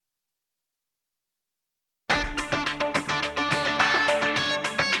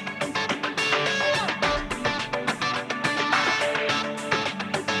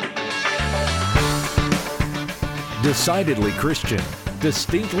Decidedly Christian,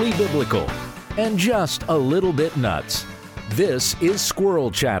 distinctly biblical, and just a little bit nuts. This is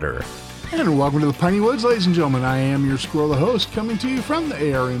Squirrel Chatter. And welcome to the Piney Woods, ladies and gentlemen. I am your squirrel, the host, coming to you from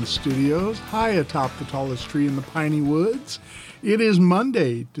the ARN Studios, high atop the tallest tree in the Piney Woods. It is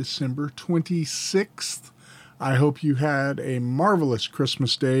Monday, December 26th. I hope you had a marvelous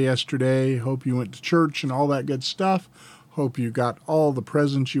Christmas day yesterday. Hope you went to church and all that good stuff. Hope you got all the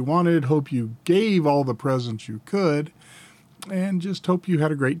presents you wanted. Hope you gave all the presents you could. And just hope you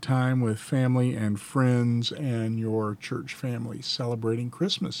had a great time with family and friends and your church family celebrating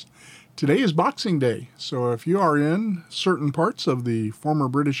Christmas. Today is Boxing Day, so if you are in certain parts of the former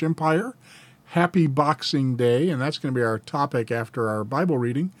British Empire, happy Boxing Day, and that's going to be our topic after our Bible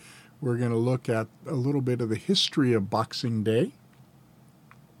reading. We're going to look at a little bit of the history of Boxing Day.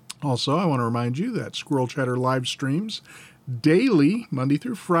 Also, I want to remind you that Squirrel Chatter live streams daily, Monday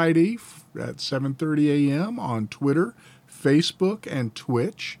through Friday at 7:30 a.m. on Twitter, Facebook, and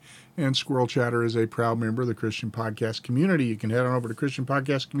Twitch. And Squirrel Chatter is a proud member of the Christian Podcast Community. You can head on over to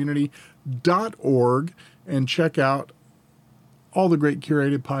christianpodcastcommunity.org and check out all the great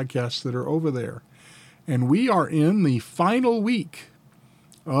curated podcasts that are over there. And we are in the final week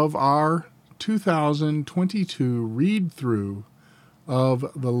of our 2022 read-through of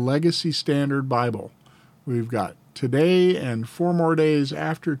the Legacy Standard Bible. We've got today and 4 more days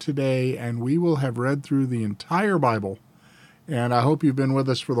after today, and we will have read through the entire Bible. And I hope you've been with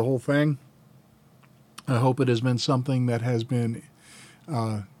us for the whole thing. I hope it has been something that has been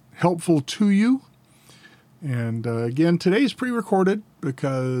helpful to you. And again, today's pre-recorded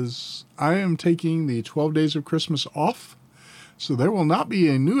because I am taking the 12 days of Christmas off. So there will not be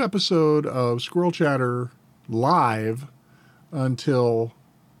a new episode of Squirrel Chatter live until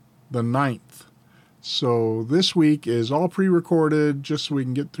the 9th. So this week is all pre-recorded just so we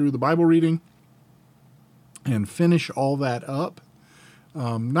can get through the Bible reading and finish all that up.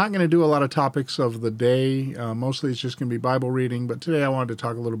 Not going to do a lot of topics of the day. Mostly it's just going to be Bible reading. But today I wanted to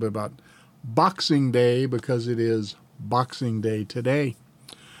talk a little bit about Boxing Day because it is Boxing Day today.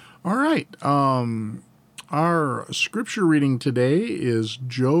 All right. Our scripture reading today is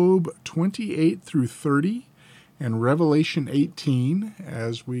Job 28 through 30 and Revelation 18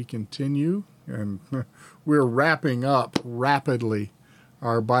 as we continue. And we're wrapping up rapidly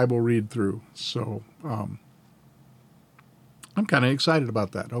our Bible read through. So I'm kind of excited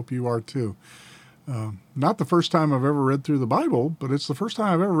about that. Hope you are too. Not the first time I've ever read through the Bible, but it's the first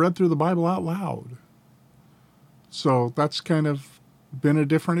time I've ever read through the Bible out loud. So that's kind of been a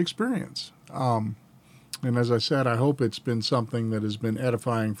different experience. And as I said, I hope it's been something that has been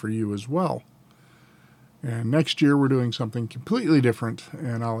edifying for you as well. And next year we're doing something completely different,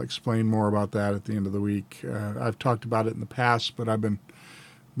 and I'll explain more about that at the end of the week. I've talked about it in the past, but I've been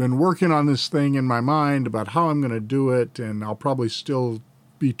working on this thing in my mind about how I'm going to do it, and I'll probably still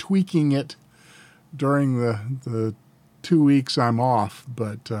be tweaking it during the 2 weeks I'm off.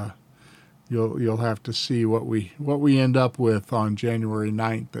 But you'll have to see what we end up with on January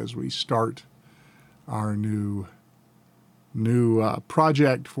 9th as we start our new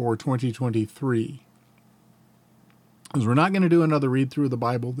project for 2023. Because we're not going to do another read through of the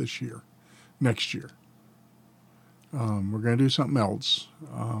Bible next year. We're going to do something else.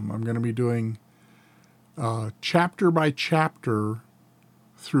 I'm going to be doing chapter by chapter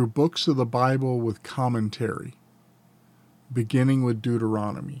through books of the Bible with commentary, beginning with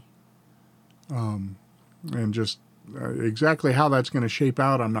Deuteronomy. And just exactly how that's going to shape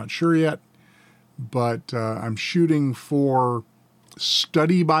out, I'm not sure yet. But I'm shooting for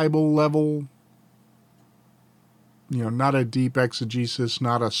study Bible level, not a deep exegesis,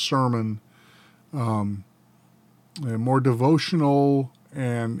 not a sermon, more devotional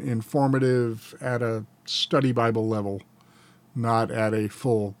and informative at a study Bible level, not at a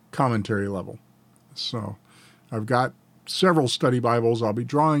full commentary level. So I've got several study Bibles I'll be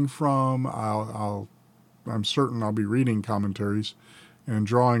drawing from. I'm certain I'll be reading commentaries and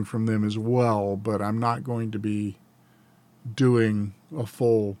drawing from them as well, but I'm not going to be doing a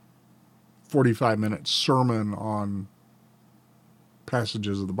full 45-minute sermon on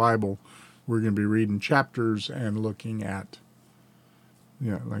passages of the Bible. We're going to be reading chapters and looking at,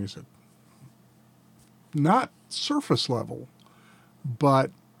 like I said, not surface level,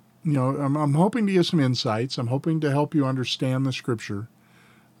 but, I'm hoping to give some insights. I'm hoping to help you understand the scripture,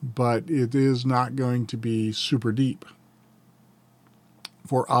 but it is not going to be super deep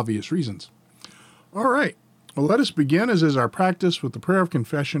for obvious reasons. All right. Well, let us begin, as is our practice, with the prayer of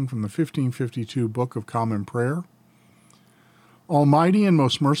confession from the 1552 Book of Common Prayer. Almighty and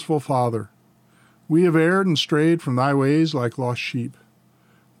most merciful Father, we have erred and strayed from thy ways like lost sheep.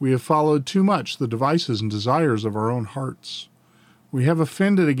 We have followed too much the devices and desires of our own hearts. We have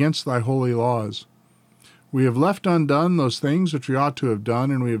offended against thy holy laws. We have left undone those things which we ought to have done,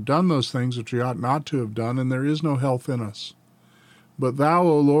 and we have done those things which we ought not to have done, and there is no health in us. But thou,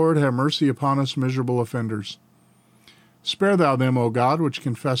 O Lord, have mercy upon us miserable offenders. Spare thou them, O God, which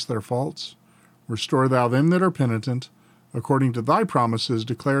confess their faults. Restore thou them that are penitent, according to thy promises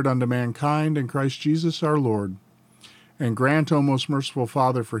declared unto mankind in Christ Jesus our Lord. And grant, O most merciful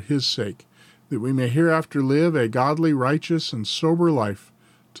Father, for his sake, that we may hereafter live a godly, righteous, and sober life,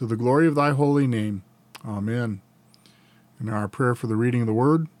 to the glory of thy holy name. Amen. And now our prayer for the reading of the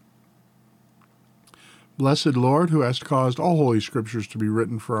Word. Blessed Lord, who hast caused all holy Scriptures to be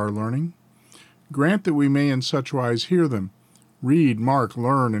written for our learning, grant that we may in such wise hear them, read, mark,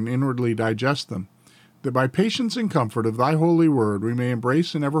 learn, and inwardly digest them, that by patience and comfort of thy holy word we may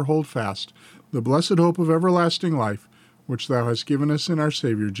embrace and ever hold fast the blessed hope of everlasting life, which thou hast given us in our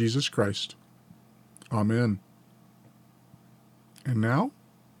Savior, Jesus Christ. Amen. And now,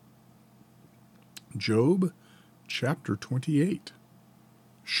 Job chapter 28.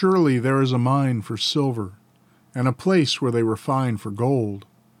 Surely there is a mine for silver, and a place where they refine for gold.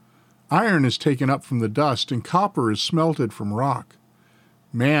 Iron is taken up from the dust, and copper is smelted from rock.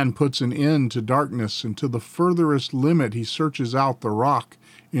 Man puts an end to darkness, and to the furthest limit he searches out the rock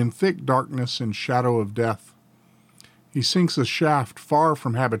in thick darkness and shadow of death. He sinks a shaft far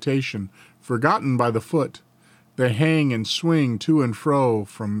from habitation, forgotten by the foot. They hang and swing to and fro,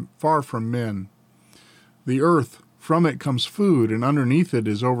 far from men. The earth, from it comes food, and underneath it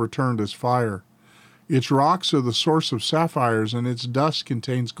is overturned as fire. Its rocks are the source of sapphires, and its dust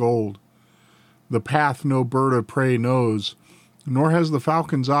contains gold. The path no bird of prey knows, nor has the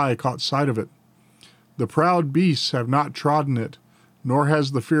falcon's eye caught sight of it. The proud beasts have not trodden it, nor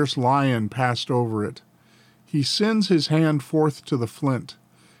has the fierce lion passed over it. He sends his hand forth to the flint.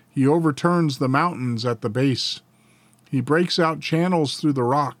 He overturns the mountains at the base. He breaks out channels through the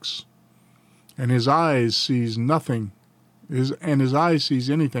rocks. And his eyes sees nothing, and his eyes sees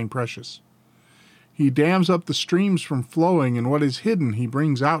anything precious. He dams up the streams from flowing, and what is hidden he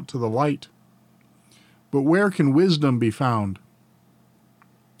brings out to the light. But where can wisdom be found?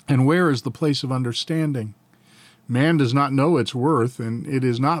 And where is the place of understanding? Man does not know its worth, and it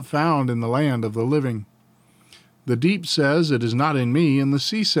is not found in the land of the living. The deep says, it is not in me, and the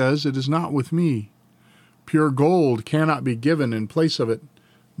sea says, it is not with me. Pure gold cannot be given in place of it,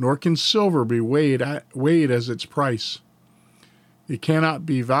 nor can silver be weighed as its price. It cannot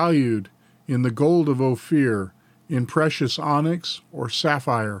be valued in the gold of Ophir, in precious onyx or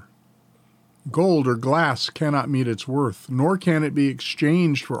sapphire. Gold or glass cannot meet its worth, nor can it be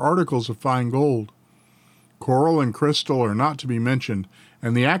exchanged for articles of fine gold. Coral and crystal are not to be mentioned,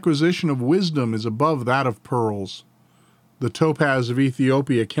 and the acquisition of wisdom is above that of pearls. The topaz of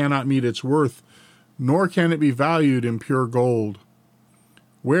Ethiopia cannot meet its worth, nor can it be valued in pure gold.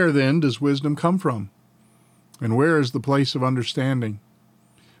 Where, then, does wisdom come from? And where is the place of understanding?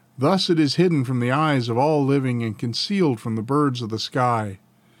 Thus it is hidden from the eyes of all living and concealed from the birds of the sky.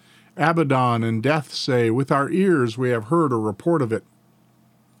 Abaddon and Death say, with our ears we have heard a report of it.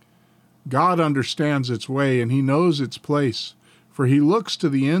 God understands its way, and he knows its place, for he looks to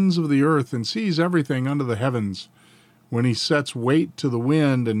the ends of the earth and sees everything under the heavens, when he sets weight to the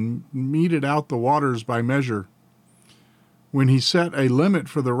wind and meted out the waters by measure. When he set a limit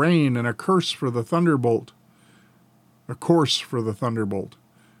for the rain and a course for the thunderbolt.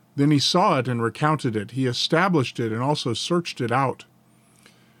 Then he saw it and recounted it. He established it and also searched it out.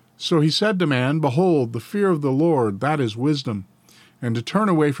 So he said to man, behold, the fear of the Lord, that is wisdom, and to turn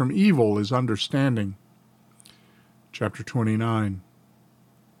away from evil is understanding. Chapter 29.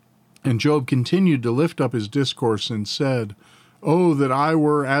 And Job continued to lift up his discourse and said, Oh, that I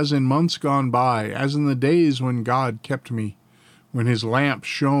were as in months gone by, as in the days when God kept me, when his lamp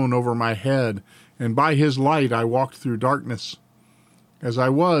shone over my head, and by his light I walked through darkness. As I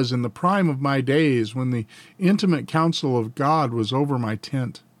was in the prime of my days, when the intimate counsel of God was over my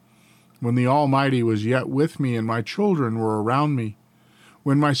tent, when the Almighty was yet with me and my children were around me,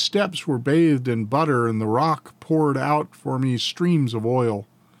 when my steps were bathed in butter and the rock poured out for me streams of oil,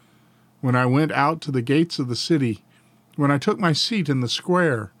 when I went out to the gates of the city, when I took my seat in the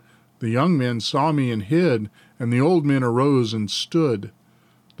square, the young men saw me and hid, and the old men arose and stood.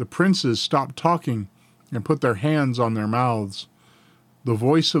 The princes stopped talking and put their hands on their mouths. The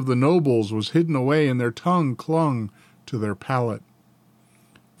voice of the nobles was hidden away, and their tongue clung to their palate.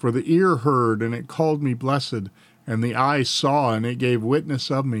 For the ear heard, and it called me blessed, and the eye saw, and it gave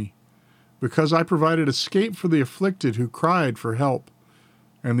witness of me, because I provided escape for the afflicted who cried for help,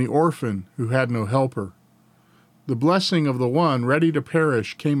 and the orphan who had no helper. The blessing of the one ready to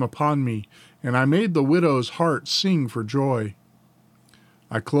perish came upon me, and I made the widow's heart sing for joy.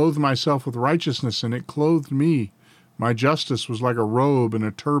 I clothed myself with righteousness, and it clothed me. My justice was like a robe and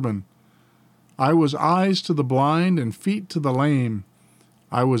a turban. I was eyes to the blind and feet to the lame.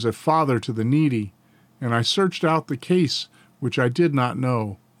 I was a father to the needy, and I searched out the case which I did not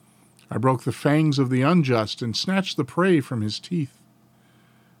know. I broke the fangs of the unjust and snatched the prey from his teeth.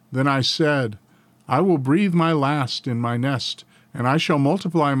 Then I said, I will breathe my last in my nest, and I shall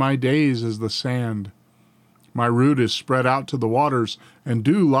multiply my days as the sand. My root is spread out to the waters, and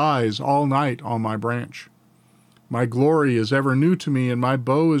dew lies all night on my branch. My glory is ever new to me, and my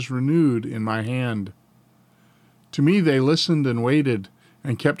bow is renewed in my hand. To me they listened and waited,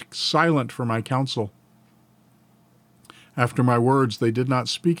 and kept silent for my counsel. After my words they did not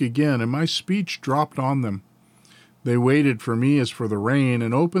speak again, and my speech dropped on them. They waited for me as for the rain,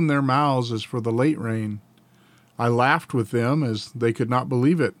 and opened their mouths as for the late rain. I laughed with them as they could not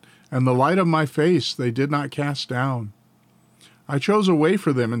believe it, and the light of my face they did not cast down. I chose a way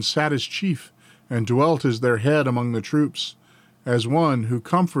for them and sat as chief, and dwelt as their head among the troops, as one who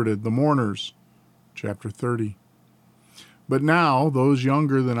comforted the mourners. Chapter 30. But now those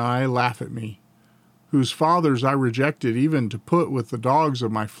younger than I laugh at me, whose fathers I rejected even to put with the dogs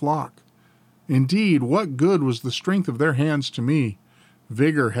of my flock. Indeed, what good was the strength of their hands to me?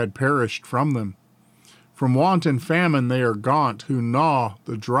 Vigor had perished from them. From want and famine they are gaunt, who gnaw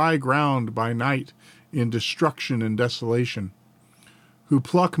the dry ground by night in destruction and desolation, who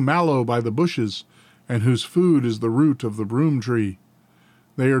pluck mallow by the bushes, and whose food is the root of the broom tree.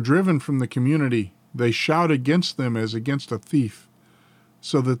 They are driven from the community. They shout against them as against a thief,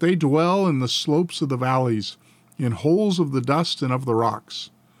 so that they dwell in the slopes of the valleys, in holes of the dust and of the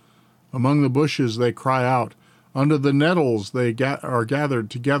rocks. Among the bushes they cry out. Under the nettles they are gathered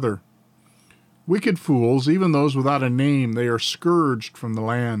together. Wicked fools, even those without a name, they are scourged from the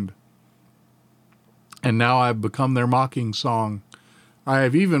land. And now I have become their mocking song. I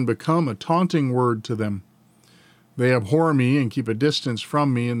have even become a taunting word to them. They abhor me and keep a distance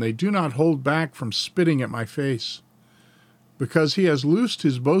from me, and they do not hold back from spitting at my face. Because he has loosed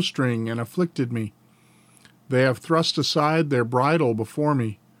his bowstring and afflicted me. They have thrust aside their bridle before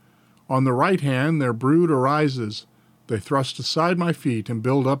me. On the right hand their brood arises. They thrust aside my feet and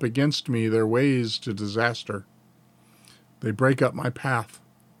build up against me their ways to disaster. They break up my path,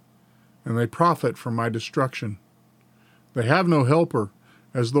 and they profit from my destruction. They have no helper,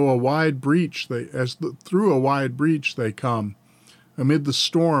 as through a wide breach they come. Amid the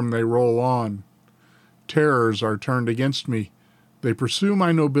storm they roll on. Terrors are turned against me. They pursue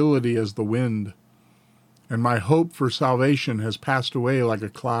my nobility as the wind. And my hope for salvation has passed away like a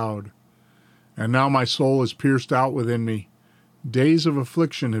cloud. And now my soul is pierced out within me. Days of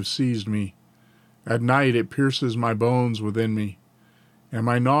affliction have seized me. At night it pierces my bones within me, and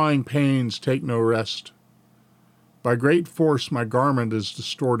my gnawing pains take no rest. By great force my garment is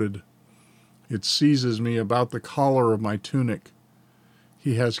distorted. It seizes me about the collar of my tunic.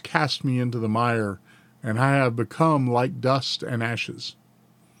 He has cast me into the mire, and I have become like dust and ashes.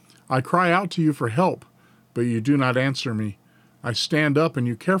 I cry out to you for help, but you do not answer me. I stand up, and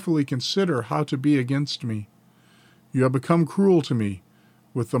you carefully consider how to be against me. You have become cruel to me.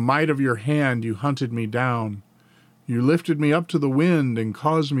 With the might of your hand you hunted me down. You lifted me up to the wind and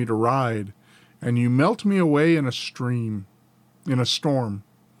caused me to ride, and you melt me away in a storm.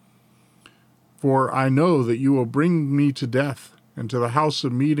 For I know that you will bring me to death and to the house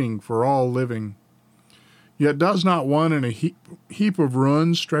of meeting for all living. Yet does not one in a heap of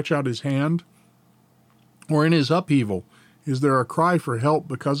ruins stretch out his hand? Or in his upheaval, is there a cry for help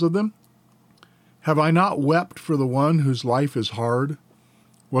because of them? Have I not wept for the one whose life is hard?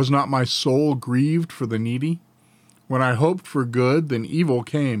 Was not my soul grieved for the needy? When I hoped for good, then evil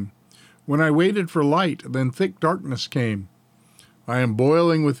came. When I waited for light, then thick darkness came. I am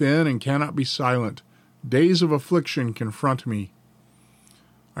boiling within and cannot be silent. Days of affliction confront me.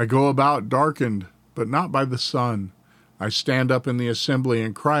 I go about darkened, but not by the sun. I stand up in the assembly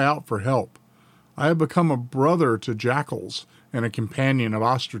and cry out for help. I have become a brother to jackals and a companion of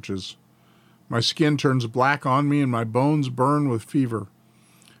ostriches. My skin turns black on me and my bones burn with fever.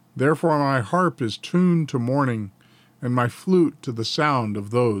 Therefore my harp is tuned to mourning, and my flute to the sound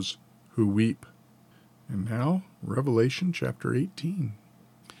of those who weep. And now, Revelation chapter 18.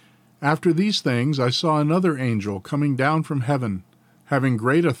 After these things I saw another angel coming down from heaven, having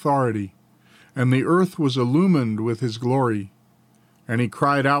great authority, and the earth was illumined with his glory. And he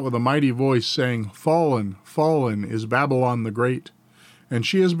cried out with a mighty voice, saying, Fallen, fallen is Babylon the Great, and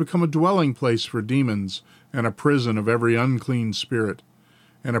she has become a dwelling place for demons, and a prison of every unclean spirit.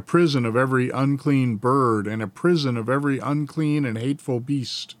 and a prison of every unclean bird, and a prison of every unclean and hateful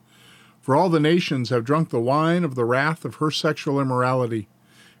beast. For all the nations have drunk the wine of the wrath of her sexual immorality,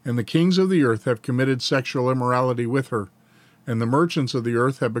 and the kings of the earth have committed sexual immorality with her, and the merchants of the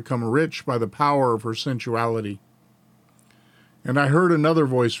earth have become rich by the power of her sensuality. And I heard another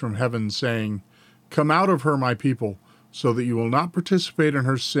voice from heaven saying, Come out of her, my people, so that you will not participate in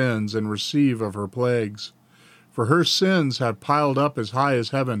her sins and receive of her plagues. For her sins have piled up as high as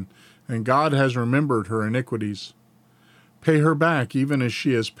heaven, and God has remembered her iniquities. Pay her back even as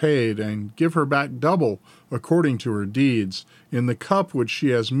she has paid, and give her back double according to her deeds. In the cup which she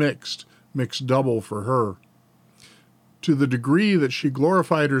has mix double for her. To the degree that she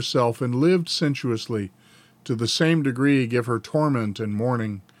glorified herself and lived sensuously, to the same degree give her torment and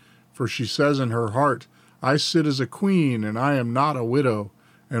mourning. For she says in her heart, I sit as a queen, and I am not a widow,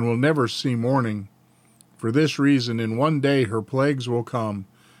 and will never see mourning. For this reason, in one day her plagues will come,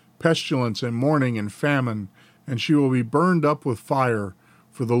 pestilence and mourning and famine, and she will be burned up with fire,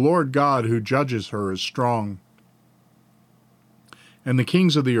 for the Lord God who judges her is strong. And the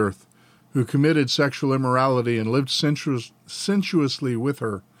kings of the earth, who committed sexual immorality and lived sensuously with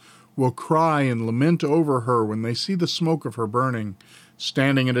her, will cry and lament over her when they see the smoke of her burning,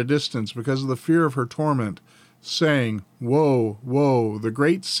 standing at a distance because of the fear of her torment, saying, Woe, woe, the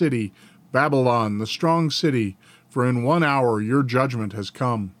great city, Babylon, the strong city, for in 1 hour your judgment has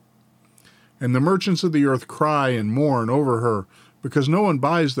come. And the merchants of the earth cry and mourn over her, because no one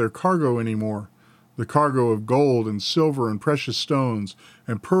buys their cargo any more, the cargo of gold and silver and precious stones,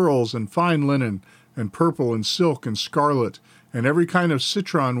 and pearls and fine linen, and purple and silk and scarlet, and every kind of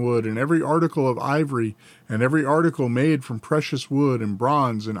citron wood, and every article of ivory, and every article made from precious wood, and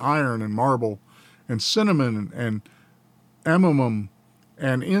bronze, and iron, and marble, and cinnamon, and amomum,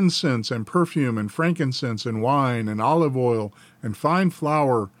 and incense, and perfume, and frankincense, and wine, and olive oil, and fine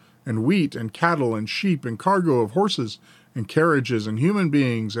flour, and wheat, and cattle, and sheep, and cargo of horses, and carriages, and human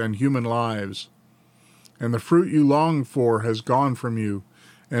beings, and human lives. And the fruit you longed for has gone from you,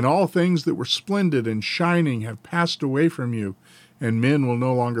 and all things that were splendid and shining have passed away from you, and men will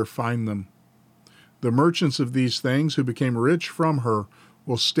no longer find them. The merchants of these things who became rich from her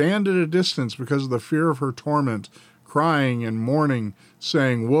will stand at a distance because of the fear of her torment, crying and mourning,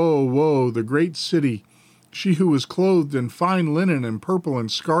 saying, Woe, woe, the great city, she who was clothed in fine linen and purple and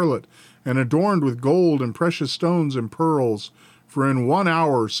scarlet, and adorned with gold and precious stones and pearls, for in 1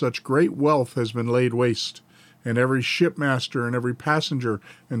 hour such great wealth has been laid waste. And every shipmaster and every passenger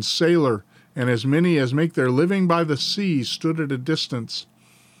and sailor, and as many as make their living by the sea, stood at a distance,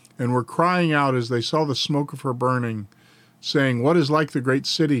 and were crying out as they saw the smoke of her burning, saying, What is like the great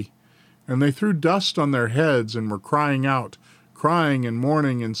city? And they threw dust on their heads, and were crying out, crying and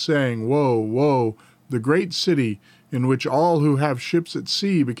mourning, and saying, Woe, woe, the great city, in which all who have ships at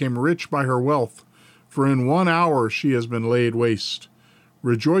sea became rich by her wealth, for in 1 hour she has been laid waste.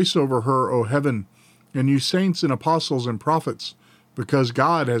 Rejoice over her, O heaven, and you saints and apostles and prophets, because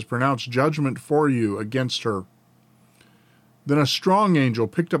God has pronounced judgment for you against her. Then a strong angel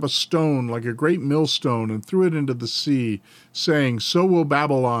picked up a stone like a great millstone and threw it into the sea, saying, So will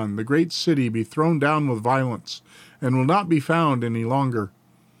Babylon, the great city, be thrown down with violence, and will not be found any longer.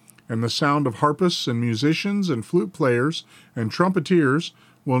 And the sound of harpists and musicians and flute players and trumpeters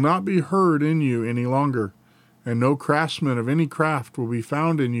will not be heard in you any longer, and no craftsman of any craft will be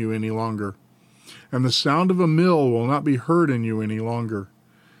found in you any longer. And the sound of a mill will not be heard in you any longer,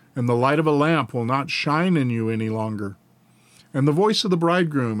 and the light of a lamp will not shine in you any longer. And the voice of the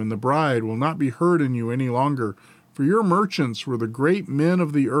bridegroom and the bride will not be heard in you any longer, for your merchants were the great men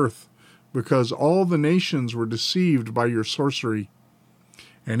of the earth, because all the nations were deceived by your sorcery.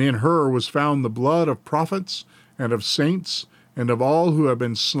 And in her was found the blood of prophets and of saints and of all who have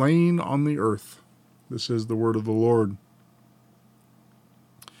been slain on the earth. This is the word of the Lord.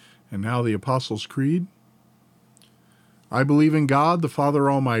 And now the Apostles' Creed. I believe in God, the Father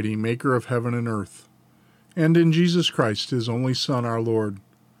Almighty, maker of heaven and earth, and in Jesus Christ, his only Son, our Lord,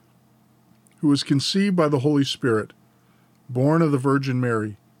 who was conceived by the Holy Spirit, born of the Virgin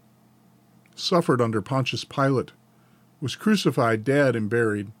Mary, suffered under Pontius Pilate, was crucified, dead, and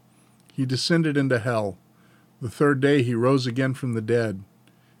buried. He descended into hell. The third day he rose again from the dead.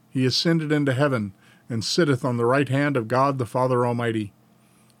 He ascended into heaven, and sitteth on the right hand of God the Father Almighty.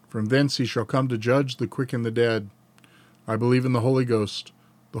 From thence he shall come to judge the quick and the dead. I believe in the Holy Ghost,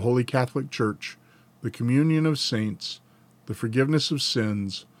 the Holy Catholic Church, the communion of saints, the forgiveness of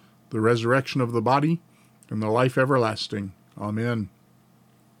sins, the resurrection of the body, and the life everlasting. Amen.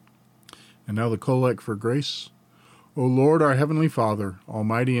 And now the Collect for Grace. O Lord, our heavenly Father,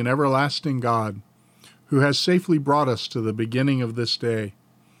 almighty and everlasting God, who has safely brought us to the beginning of this day,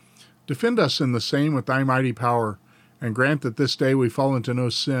 Defend us in the same with thy mighty power, and grant that this day we fall into no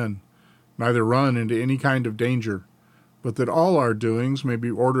sin, neither run into any kind of danger, but that all our doings may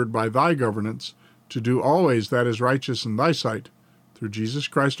be ordered by thy governance, to do always that is righteous in thy sight, through Jesus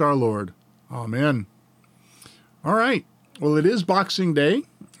Christ our Lord. Amen. All right. Well, it is Boxing Day,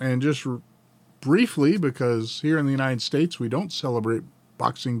 and just briefly, because here in the United States we don't celebrate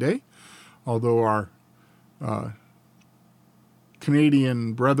Boxing Day, although our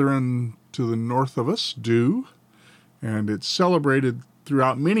Canadian brethren to the north of us do, and it's celebrated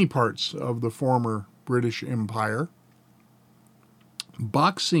throughout many parts of the former British Empire.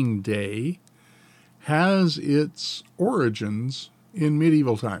 Boxing Day has its origins in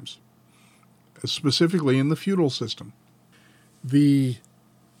medieval times, specifically in the feudal system. The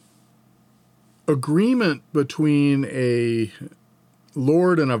agreement between a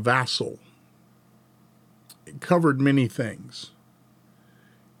lord and a vassal covered many things.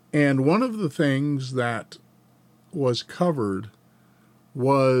 And one of the things that was covered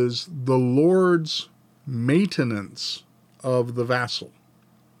was the lord's maintenance of the vassal.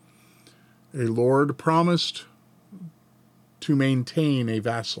 A lord promised to maintain a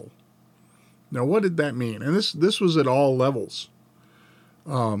vassal. Now, what did that mean? And this was at all levels.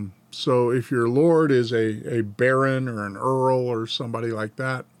 So if your lord is a baron or an earl or somebody like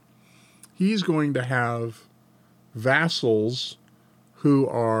that, he's going to have vassals who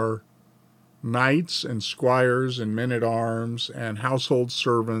are knights and squires and men-at-arms and household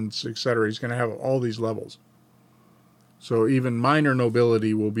servants, etc. He's going to have all these levels. So even minor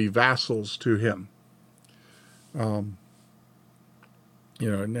nobility will be vassals to him. And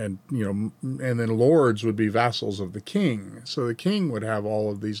then lords would be vassals of the king. So the king would have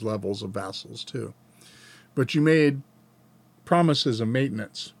all of these levels of vassals too. But you made promises of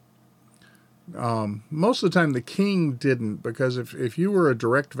maintenance. Most of the time the king didn't, because if you were a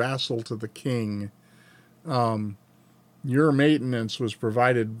direct vassal to the king, your maintenance was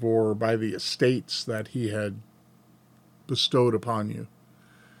provided for by the estates that he had bestowed upon you.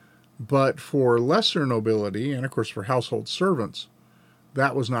 But for lesser nobility, and of course for household servants,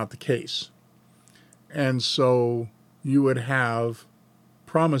 that was not the case. And so you would have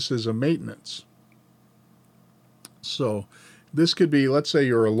promises of maintenance. So this could be, let's say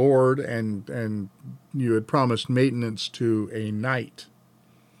you're a lord and you had promised maintenance to a knight.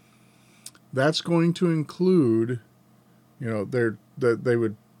 That's going to include, they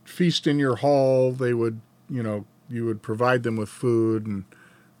would feast in your hall, they would, you would provide them with food and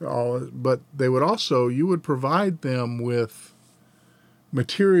all, but you would provide them with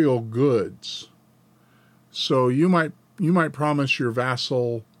material goods. So you might promise your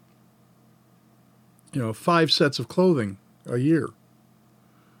vassal, 5 sets of clothing a year,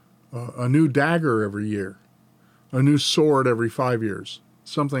 a new dagger every year, a new sword every 5 years,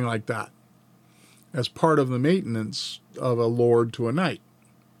 something like that, as part of the maintenance of a lord to a knight.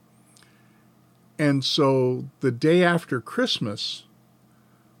 And so the day after Christmas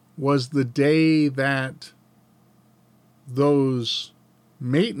was the day that those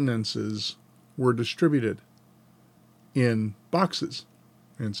maintenances were distributed in boxes.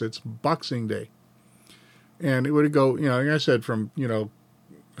 And so it's Boxing Day. And it would go, like I said, from,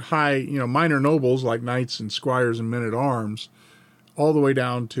 high, minor nobles like knights and squires and men-at-arms, all the way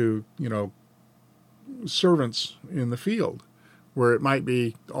down to, servants in the field, where it might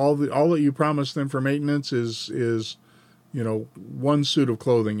be all that you promise them for maintenance is 1 suit of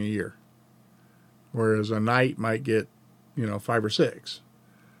clothing a year, whereas a knight might get 5 or 6.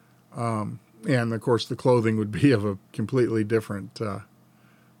 And of course the clothing would be of a completely different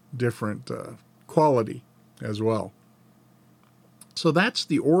quality as well. So that's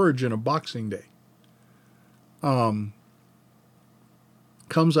the origin of Boxing Day.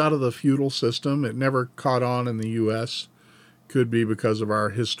 Comes out of the feudal system. It never caught on in the U.S. Could be because of our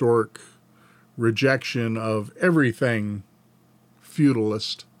historic rejection of everything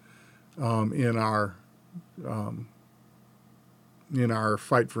feudalist in our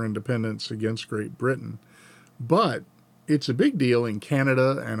fight for independence against Great Britain. But it's a big deal in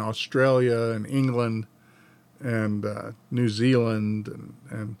Canada and Australia and England and New Zealand.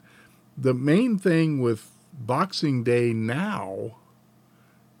 And the main thing with Boxing Day now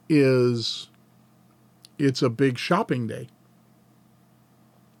is it's a big shopping day.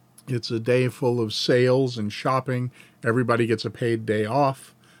 It's a day full of sales and shopping. Everybody gets a paid day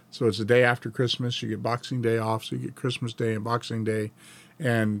off. So it's the day after Christmas. You get Boxing Day off. So you get Christmas Day and Boxing Day.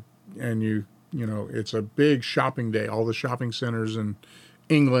 And it's a big shopping day. All the shopping centers in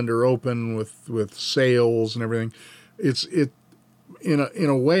England are open with sales and everything. in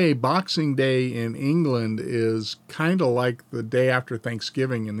a way, Boxing Day in England is kind of like the day after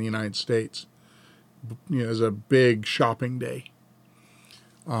Thanksgiving in the United States. It's a big shopping day.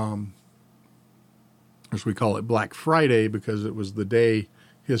 As we call it Black Friday, because it was the day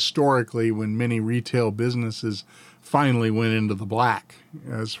historically when many retail businesses finally went into the black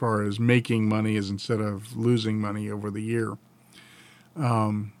as far as making money as instead of losing money over the year,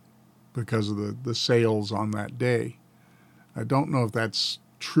 because of the sales on that day. I don't know if that's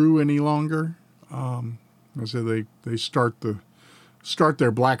true any longer. So they start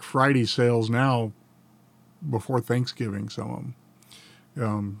their Black Friday sales now before Thanksgiving. Some of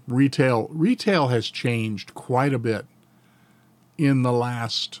them. Retail has changed quite a bit in the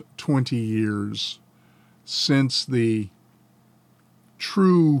last 20 years since the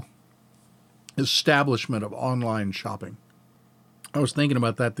true establishment of online shopping. I was thinking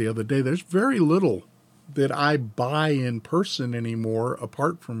about that the other day. There's very little that I buy in person anymore,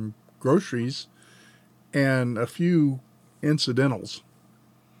 apart from groceries and a few incidentals.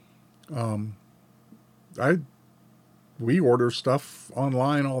 We order stuff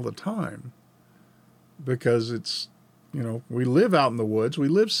online all the time because it's, we live out in the woods. We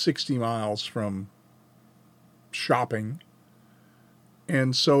live 60 miles from shopping.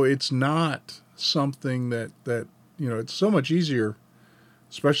 And so it's not something that it's so much easier,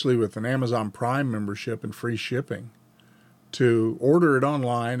 especially with an Amazon Prime membership and free shipping, to order it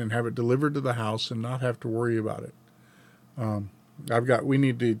online and have it delivered to the house and not have to worry about it. We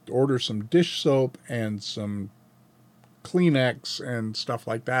need to order some dish soap and some Kleenex and stuff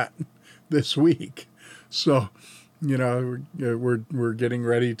like that this week. So, we're getting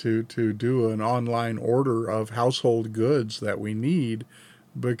ready to do an online order of household goods that we need,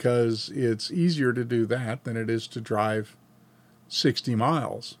 because it's easier to do that than it is to drive 60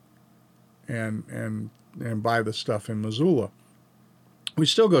 miles and buy the stuff in Missoula. We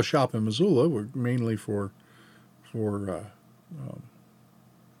still go shop in Missoula. We're mainly for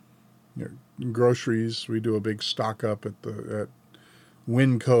groceries. We do a big stock up at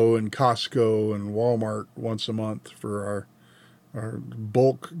Winco and Costco and Walmart once a month for our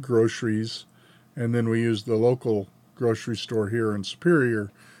bulk groceries, and then we use the local grocery store here in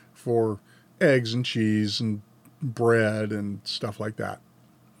Superior for eggs and cheese and bread and stuff like that.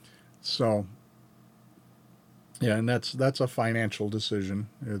 So, yeah, and that's a financial decision.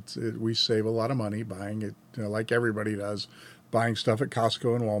 We save a lot of money buying it, like everybody does, buying stuff at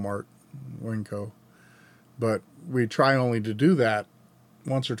Costco and Walmart, Winco. But we try only to do that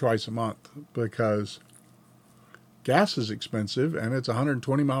once or twice a month, because gas is expensive and it's a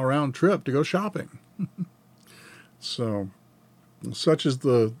 120-mile round trip to go shopping. So, such is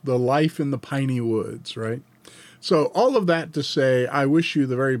the life in the piney woods, right? So all of that to say, I wish you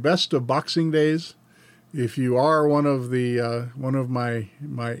the very best of Boxing Days. If you are one of my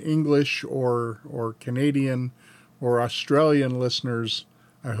English or Canadian or Australian listeners,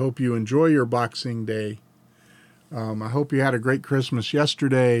 I hope you enjoy your Boxing Day. I hope you had a great Christmas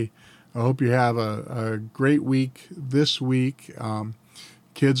yesterday. I hope you have a great week this week.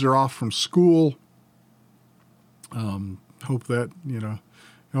 Kids are off from school. Hope that,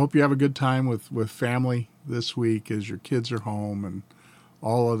 I hope you have a good time with family this week as your kids are home and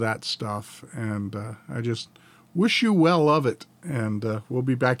all of that stuff. And I just wish you well of it. And we'll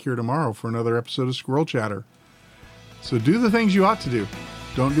be back here tomorrow for another episode of Squirrel Chatter. So do the things you ought to do.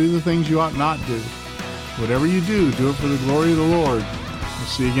 Don't do the things you ought not do. Whatever you do it for the glory of the Lord. We'll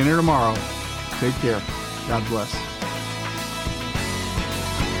see you again here tomorrow. Take care. God bless.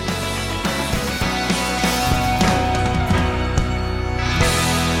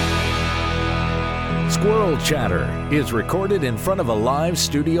 Squirrel Chatter is recorded in front of a live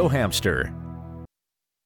studio hamster.